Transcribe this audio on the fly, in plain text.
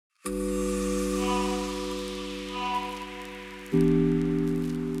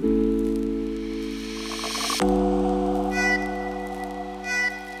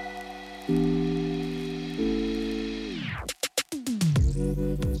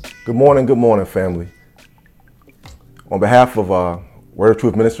Good morning, family. On behalf of Word of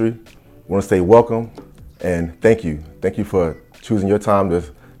Truth Ministry, I want to say welcome and thank you. Thank you for choosing your time to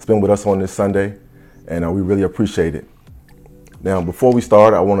spend with us on this Sunday, and we really appreciate it. Now, before we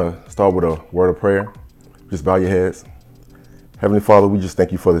start, I want to start with a word of prayer. Just bow your heads. Heavenly Father, we just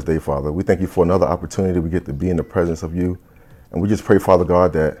thank you for this day, Father. We thank you for another opportunity we get to be in the presence of you. And we just pray, Father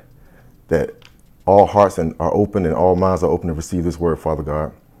God, that all hearts are open and all minds are open to receive this word, Father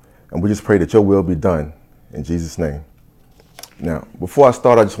God. And we just pray that your will be done in Jesus' name. Now, before I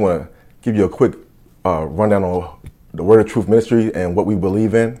start, I just want to give you a quick rundown on the Word of Truth Ministry and what we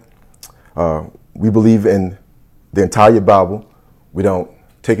believe in. We believe in the entire Bible. We don't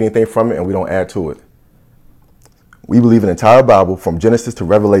take anything from it and we don't add to it. We believe in the entire Bible from Genesis to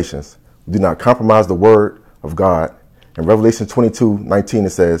Revelations. We do not compromise the Word of God. In Revelation 22:19, it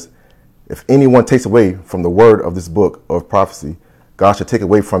says, if anyone takes away from the word of this book of prophecy, God shall take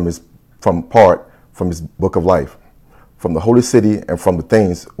away from his book of life, from the holy city and from the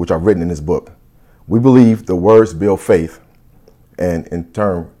things which are written in this book. We believe the words build faith and in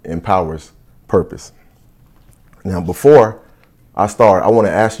turn empowers purpose. Now, before I start, I want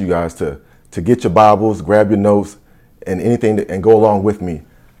to ask you guys to get your Bibles, grab your notes and anything and go along with me.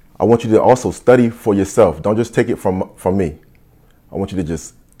 I want you to also study for yourself. Don't just take it from me. I want you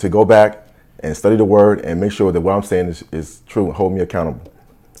to go back and study the word and make sure that what I'm saying is true and hold me accountable.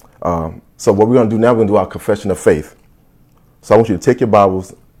 So what we're going to do now, we're going to do our confession of faith. So I want you to take your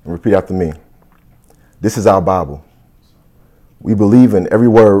Bibles and repeat after me. This is our Bible. We believe in every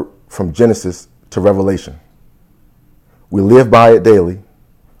word from Genesis to Revelation. We live by it daily.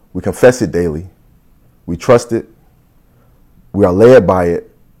 We confess it daily. We trust it. We are led by it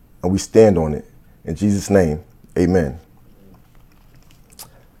and we stand on it. In Jesus' name, amen.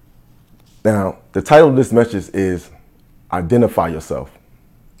 Now, the title of this message is Identify Yourself.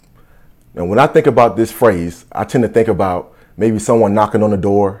 Now, when I think about this phrase, I tend to think about maybe someone knocking on the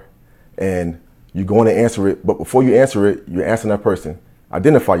door and you're going to answer it. But before you answer it, you're asking that person,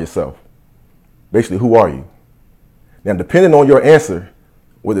 identify yourself. Basically, who are you? Now, depending on your answer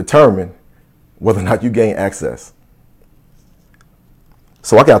will determine whether or not you gain access.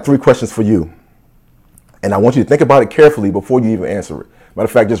 So I got 3 questions for you. And I want you to think about it carefully before you even answer it. Matter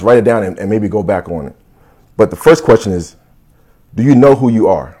of fact, just write it down and maybe go back on it. But the first question is, do you know who you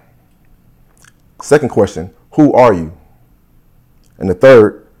are? Second question, who are you? And the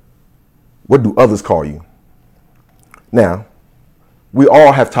third, what do others call you? Now, we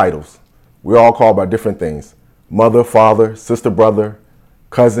all have titles. We're all called by different things. Mother, father, sister, brother,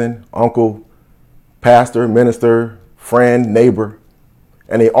 cousin, uncle, pastor, minister, friend, neighbor.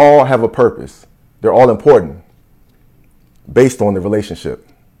 And they all have a purpose. They're all important based on the relationship.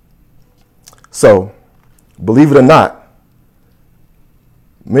 So, believe it or not,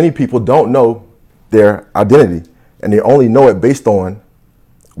 many people don't know their identity and they only know it based on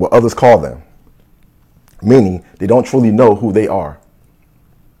what others call them, meaning they don't truly know who they are.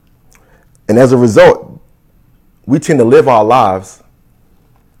 And as a result, we tend to live our lives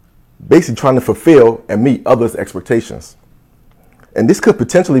basically trying to fulfill and meet others' expectations. And this could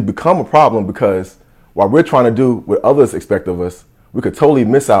potentially become a problem because while we're trying to do what others expect of us, we could totally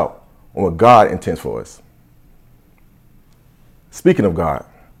miss out on what God intends for us. Speaking of God,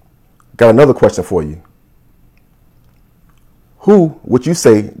 got another question for you. Who would you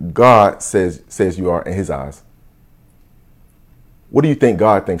say God says you are in his eyes? What do you think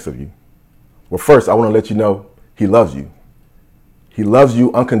God thinks of you? Well, first, I want to let you know he loves you. He loves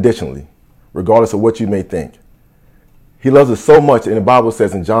you unconditionally, regardless of what you may think. He loves us so much, and the Bible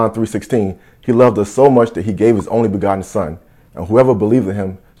says in John 3:16, he loved us so much that he gave his only begotten son, and whoever believes in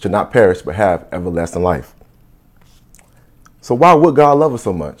him should not perish but have everlasting life. So why would God love us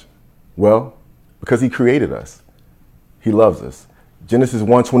so much? Well, because he created us. He loves us. Genesis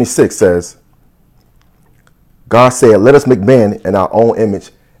 1:26 says, God said, let us make man in our own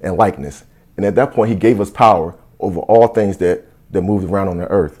image and likeness. And at that point, he gave us power over all things that moved around on the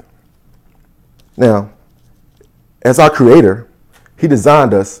earth. Now, as our creator, he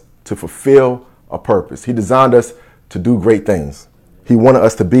designed us to fulfill a purpose. He designed us to do great things. He wanted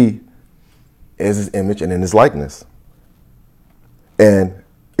us to be as his image and in his likeness. And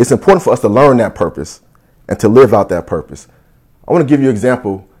it's important for us to learn that purpose and to live out that purpose. I want to give you an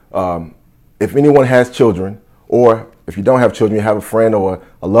example. If anyone has children, or if you don't have children, you have a friend or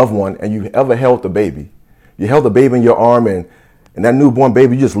a loved one, and you ever held a baby. You held a baby in your arm, and that newborn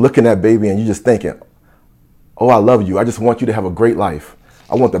baby, you just looking at that baby and you just thinking, oh, I love you. I just want you to have a great life.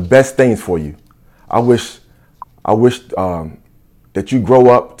 I want the best things for you. I wish that you grow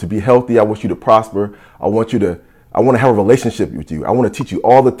up to be healthy. I wish you to prosper. I want you I want to have a relationship with you. I want to teach you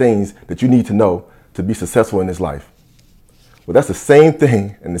all the things that you need to know to be successful in this life. Well, that's the same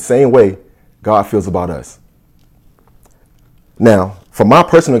thing in the same way God feels about us. Now, from my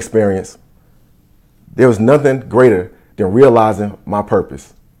personal experience, there was nothing greater than realizing my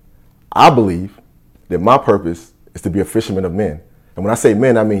purpose. I believe that my purpose is to be a fisherman of men. And when I say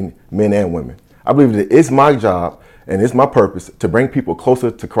men, I mean men and women. I believe that it's my job and it's my purpose to bring people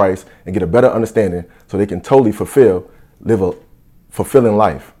closer to Christ and get a better understanding so they can totally live a fulfilling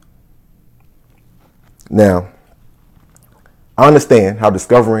life. Now, I understand how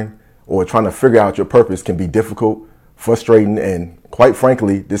discovering or trying to figure out your purpose can be difficult, frustrating, and quite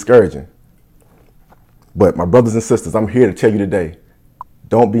frankly, discouraging. But my brothers and sisters, I'm here to tell you today,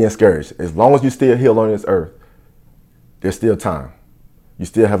 don't be discouraged. As long as you're still here on this earth, there's still time. You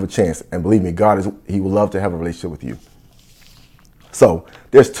still have a chance. And believe me, He would love to have a relationship with you. So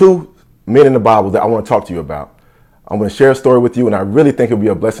there's two men in the Bible that I want to talk to you about. I'm going to share a story with you, and I really think it'll be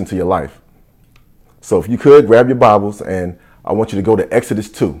a blessing to your life. So if you could, grab your Bibles, and I want you to go to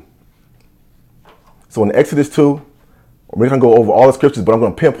Exodus 2. So in Exodus 2, we're going to go over all the scriptures, but I'm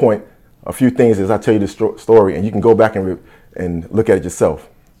going to pinpoint a few things as I tell you this story, and you can go back and look at it yourself.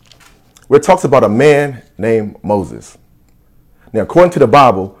 Where it talks about a man named Moses. Now, according to the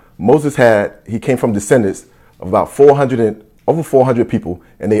Bible, he came from descendants of about over 400 people,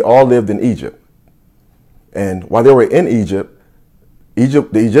 and they all lived in Egypt. And while they were in Egypt,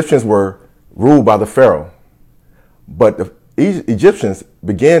 the Egyptians were ruled by the Pharaoh. But the Egyptians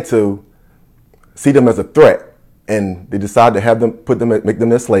began to see them as a threat, and they decided to make them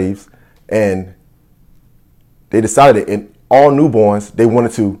their slaves. And they decided that in all newborns, they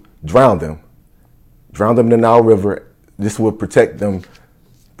wanted to drown them in the Nile River. This would protect the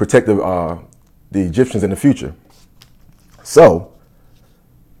Egyptians in the future. So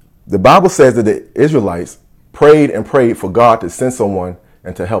the Bible says that the Israelites prayed and prayed for God to send someone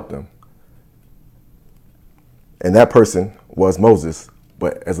and to help them. And that person was Moses.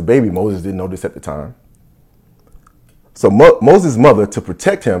 But as a baby, Moses didn't know this at the time. So Moses' mother, to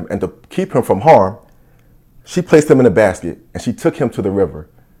protect him and to keep him from harm, she placed him in a basket and she took him to the river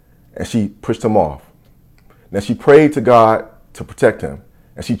and she pushed him off. Now she prayed to God to protect him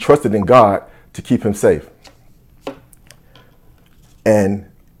and she trusted in God to keep him safe. And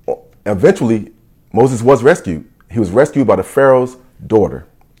eventually Moses was rescued. He was rescued by the Pharaoh's daughter.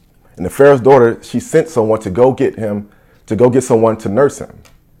 And the Pharaoh's daughter, she sent someone to go get someone to nurse him.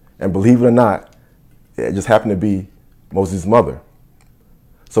 And believe it or not, it just happened to be Moses' mother.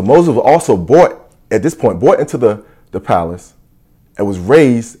 So Moses was also brought into the palace and was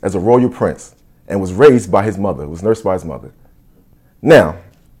raised as a royal prince and was raised by his mother, was nursed by his mother. Now,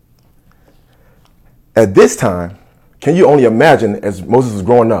 at this time, can you only imagine as Moses was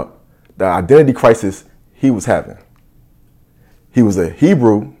growing up, the identity crisis he was having? He was a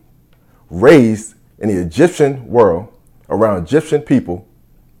Hebrew raised in the Egyptian world around Egyptian people,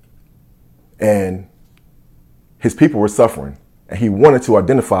 and his people were suffering, and he wanted to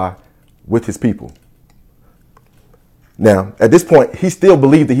identify with his people. Now, at this point, he still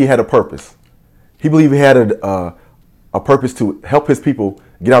believed that he had a purpose. He believed he had a purpose to help his people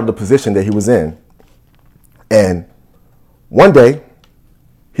get out of the position that he was in. And one day,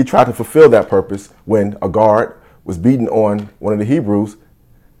 he tried to fulfill that purpose when a guard was beating on one of the Hebrews,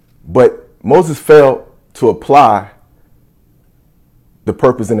 but Moses failed to apply the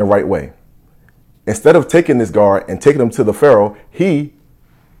purpose in the right way. Instead of taking this guard and taking him to the Pharaoh, he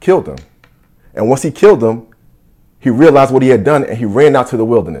killed him. And once he killed him, he realized what he had done and he ran out to the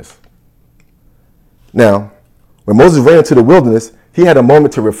wilderness. Now, when Moses ran into the wilderness, he had a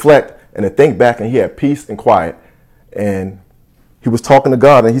moment to reflect and to think back, and he had peace and quiet. And he was talking to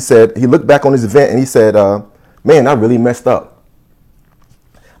God, and he looked back on his event and he said, man, I really messed up.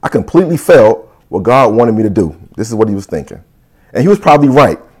 I completely failed what God wanted me to do. This is what he was thinking. And he was probably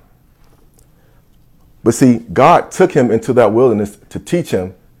right. But see, God took him into that wilderness to teach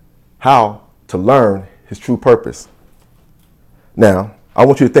him how to learn his true purpose. Now, I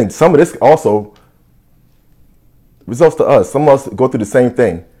want you to think, some of this also results to us. Some of us go through the same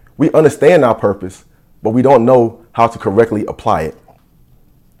thing. We understand our purpose, but we don't know how to correctly apply it.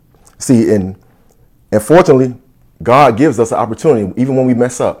 See, and fortunately, God gives us an opportunity even when we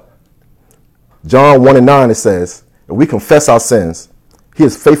mess up. John 1:9, it says, if we confess our sins, he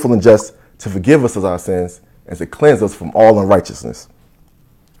is faithful and just to forgive us of our sins and to cleanse us from all unrighteousness.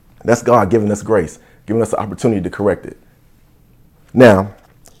 That's God giving us grace, giving us the opportunity to correct it. Now,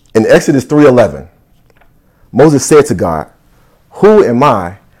 in Exodus 3:11, Moses said to God, who am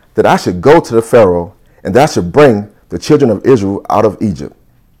I that I should go to the Pharaoh and that I should bring the children of Israel out of Egypt?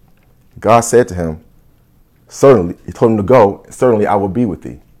 God said to him, certainly, he told him to go, certainly I will be with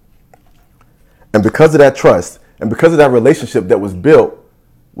thee. And because of that trust and because of that relationship that was built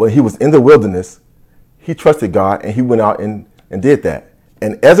when he was in the wilderness, he trusted God and he went out and did that.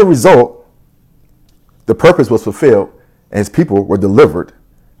 And as a result, the purpose was fulfilled and his people were delivered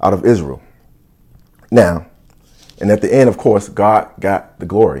out of Israel. Now, and at the end, of course, God got the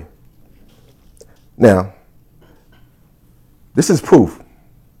glory. Now, this is proof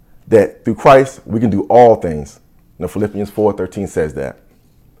that through Christ, we can do all things. Philippians 4:13 says that.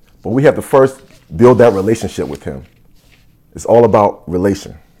 But we have to first build that relationship with him. It's all about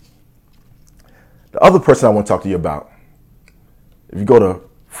relation. The other person I want to talk to you about, if you go to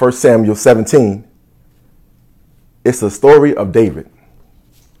 1 Samuel 17, it's a story of David.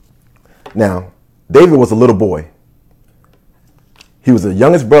 Now, David was a little boy. He was the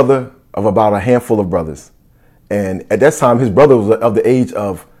youngest brother of about a handful of brothers. And at that time, his brother was of the age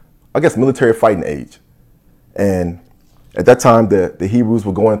of, I guess, military fighting age. And at that time, the Hebrews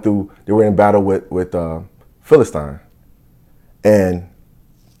were going through, they were in battle with Philistine. And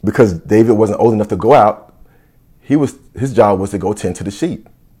because David wasn't old enough to go out, his job was to go tend to the sheep.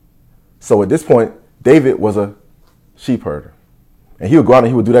 So at this point, David was a sheep herder. And he would go out and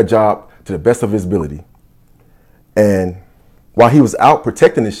he would do that job to the best of his ability. And while he was out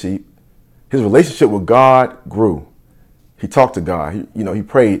protecting the sheep, his relationship with God grew. He talked to God. He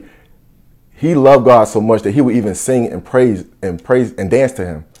prayed. He loved God so much that he would even sing and praise and dance to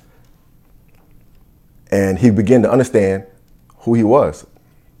him. And he began to understand who he was.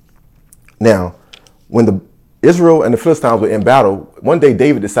 Now, when Israel and the Philistines were in battle, one day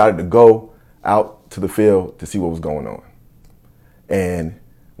David decided to go out to the field to see what was going on. And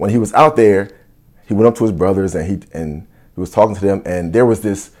when he was out there, he went up to his brothers and he was talking to them. And there was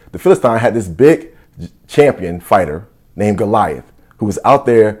the Philistine had this big champion fighter named Goliath, who was out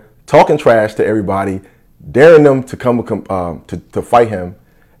there talking trash to everybody, daring them to come to fight him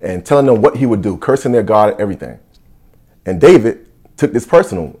and telling them what he would do, cursing their God, everything. And David took this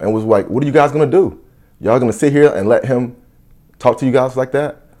personal and was like, what are you guys going to do? Y'all going to sit here and let him talk to you guys like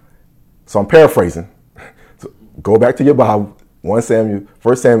that? So I'm paraphrasing. So go back to your Bible, 1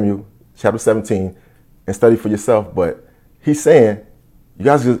 Samuel chapter 17, and study for yourself. But he's saying, you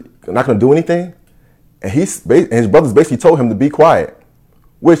guys are not going to do anything? And his brothers basically told him to be quiet,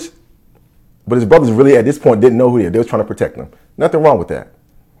 but his brothers really at this point didn't know who he was. They were trying to protect him. Nothing wrong with that.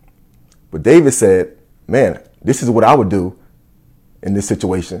 But David said, man, this is what I would do in this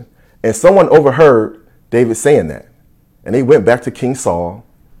situation. And someone overheard David saying that. And they went back to King Saul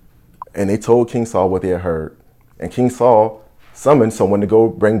and they told King Saul what they had heard. And King Saul summoned someone to go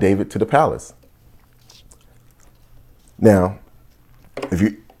bring David to the palace. Now,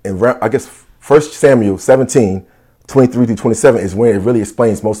 I guess 1 Samuel 17, 23 through 27 is where it really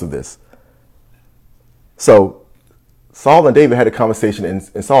explains most of this. So Saul and David had a conversation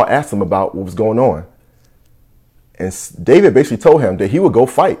and Saul asked him about what was going on. And David basically told him that he would go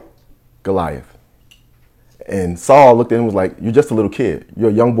fight Goliath. And Saul looked at him and was like, you're just a little kid. You're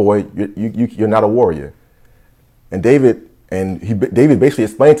a young boy. You're not a warrior. And David basically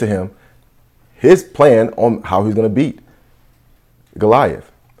explained to him his plan on how he's going to beat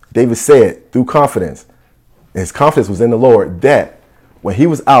Goliath. David said through confidence, and his confidence was in the Lord, that when he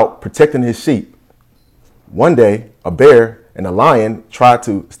was out protecting his sheep, one day a bear and a lion tried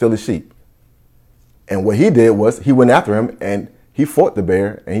to steal his sheep. And what he did was he went after him and he fought the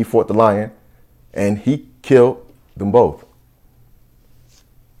bear and he fought the lion and he killed them both.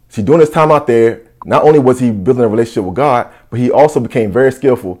 See, during his time out there, not only was he building a relationship with God, but he also became very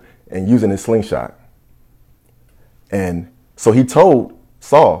skillful in using his slingshot. And so he told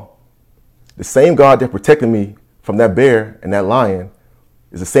Saul, the same God that protected me from that bear and that lion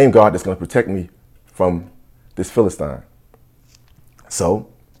is the same God that's going to protect me from this Philistine. So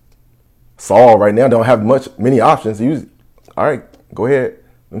Saul right now don't have many options. He was, all right, go ahead.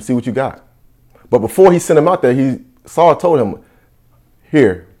 Let me see what you got. But before he sent him out there, Saul told him,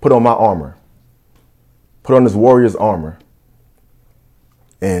 here, put on my armor. Put on this warrior's armor.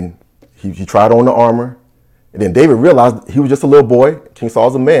 And he tried on the armor. And then David realized he was just a little boy. King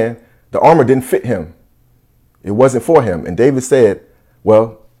Saul's a man. The armor didn't fit him. It wasn't for him. And David said,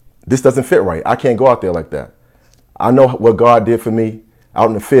 well, this doesn't fit right. I can't go out there like that. I know what God did for me out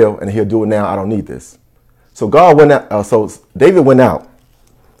in the field, and he'll do it now. I don't need this. So David went out,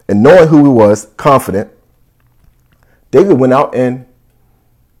 and knowing who he was, confident, David went out and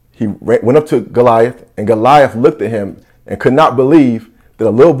he went up to Goliath, and Goliath looked at him and could not believe that a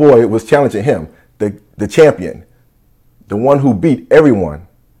little boy was challenging him, the champion, the one who beat everyone.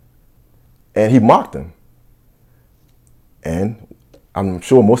 And he mocked him. And I'm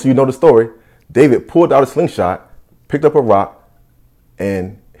sure most of you know the story. David pulled out a slingshot, picked up a rock,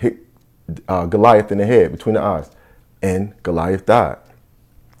 and hit Goliath in the head between the eyes, and Goliath died.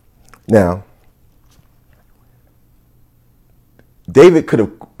 Now, David could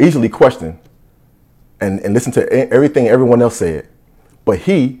have easily questioned and listened to everything everyone else said, but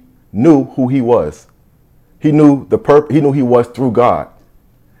he knew who he was. He knew he knew he was through God.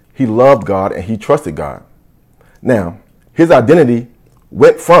 He loved God and he trusted God. Now, his identity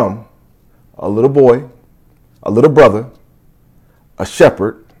went from a little boy, a little brother, a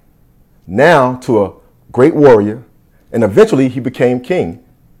shepherd, now to a great warrior, and eventually he became king.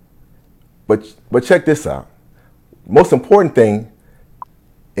 But check this out. Most important thing,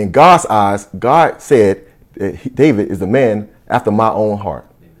 in God's eyes, God said that David is the man after my own heart.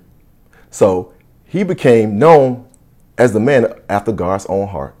 So he became known as the man after God's own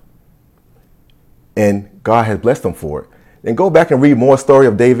heart. And God has blessed him for it. And go back and read more story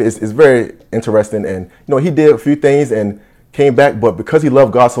of David. It's very interesting. And, he did a few things and came back. But because he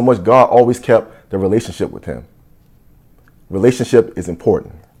loved God so much, God always kept the relationship with him. Relationship is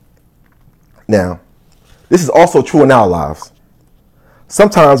important. Now, this is also true in our lives.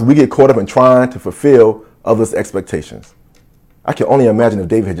 Sometimes we get caught up in trying to fulfill others' expectations. I can only imagine if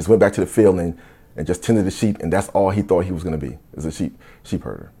David had just went back to the field and just tended the sheep, and that's all he thought he was going to be, as a sheep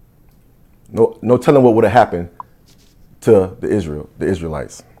herder. No telling what would have happened to the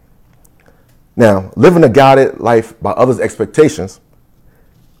Israelites. Now, living a guided life by others' expectations,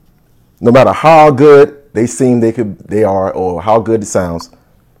 no matter how good they seem they are, or how good it sounds,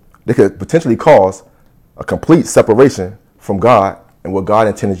 they could potentially cause a complete separation from God and what God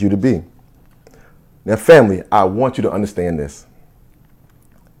intended you to be. Now, family, I want you to understand this.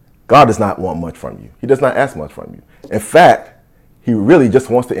 God does not want much from you. He does not ask much from you. In fact, he really just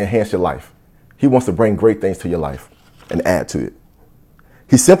wants to enhance your life. He wants to bring great things to your life and add to it.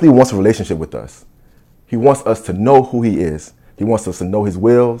 He simply wants a relationship with us. He wants us to know who he is. He wants us to know his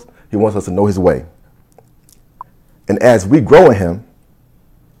wills. He wants us to know his way. And as we grow in him,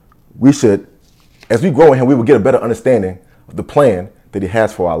 we will get a better understanding of the plan that he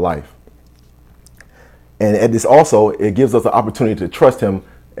has for our life. And it gives us the opportunity to trust him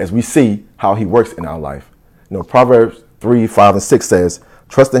as we see how he works in our life. Proverbs 3, 5, and 6 says,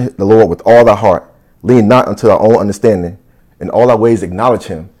 trust in the Lord with all thy heart, lean not unto our own understanding, in all our ways acknowledge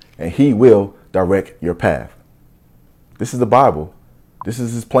him, and he will direct your path. This is the Bible. This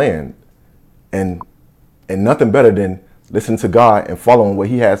is his plan. And nothing better than listening to God and following what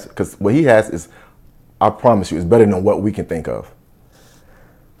he has, because what he has is, I promise you, is better than what we can think of.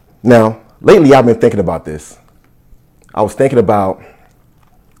 Now, lately I've been thinking about this. I was thinking about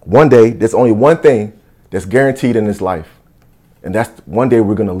one day, there's only one thing that's guaranteed in this life. And that's one day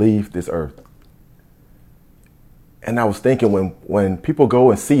we're going to leave this earth. And I was thinking when people go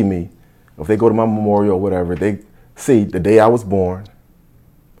and see me, if they go to my memorial or whatever, they see the day I was born.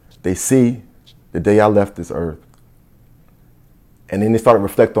 They see the day I left this earth. And then they start to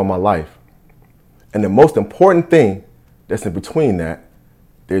reflect on my life. And the most important thing that's in between that,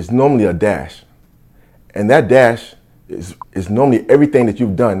 there's normally a dash. And that dash is normally everything that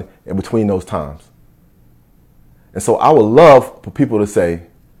you've done in between those times. And so I would love for people to say,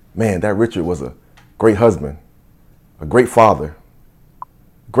 man, that Richard was a great husband, a great father,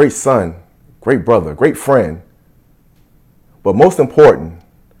 great son, great brother, great friend. But most important,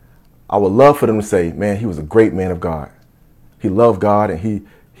 I would love for them to say, man, he was a great man of God. He loved God and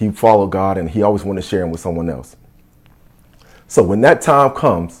he followed God and he always wanted to share him with someone else. So when that time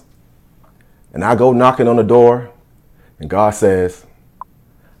comes and I go knocking on the door and God says,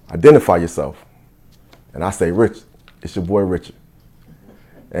 identify yourself. And I say, Rich, it's your boy Richard.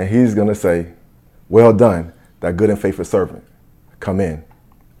 And he's going to say, well done, that good and faithful servant. Come in.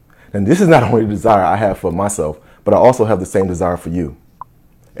 And this is not only the desire I have for myself, but I also have the same desire for you.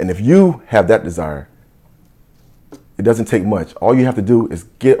 And if you have that desire, it doesn't take much. All you have to do is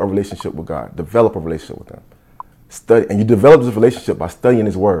get a relationship with God, develop a relationship with him. Study, and you develop this relationship by studying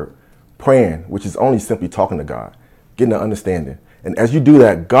his word, praying, which is only simply talking to God, getting an understanding. And as you do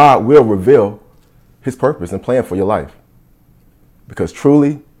that, God will reveal his purpose and plan for your life. Because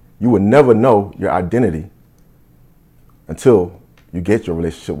truly, you will never know your identity until you get your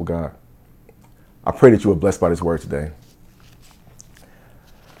relationship with God. I pray that you are blessed by this word today.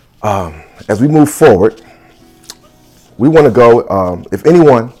 As we move forward, we want to go, if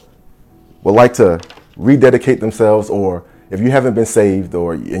anyone would like to rededicate themselves, or if you haven't been saved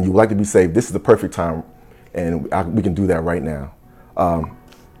and you would like to be saved, this is the perfect time, and we can do that right now.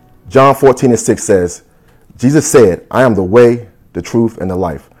 John 14:6 says, Jesus said, I am the way, the truth, and the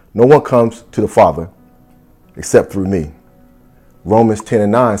life. No one comes to the Father except through me. Romans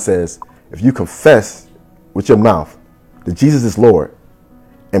 10:9 says, if you confess with your mouth that Jesus is Lord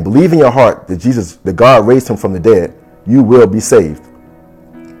and believe in your heart that God raised him from the dead, you will be saved.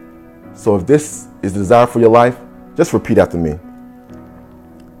 So if this is the desire for your life, just repeat after me.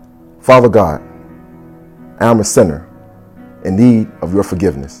 Father God, I am a sinner in need of your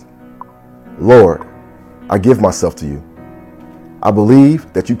forgiveness. Lord, I give myself to you. I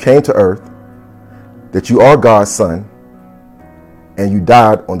believe that you came to earth, that you are God's son, and you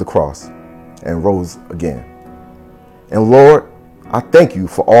died on the cross and rose again. And Lord, I thank you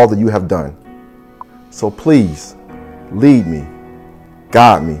for all that you have done. So please lead me,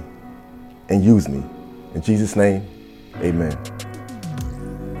 guide me, and use me. In Jesus' name, amen.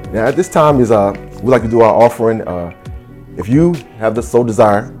 Now at this time we'd like to do our offering. If you have the sole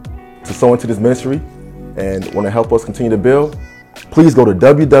desire to sow into this ministry and want to help us continue to build, please go to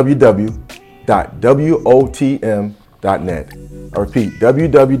www.wotm.net. I repeat,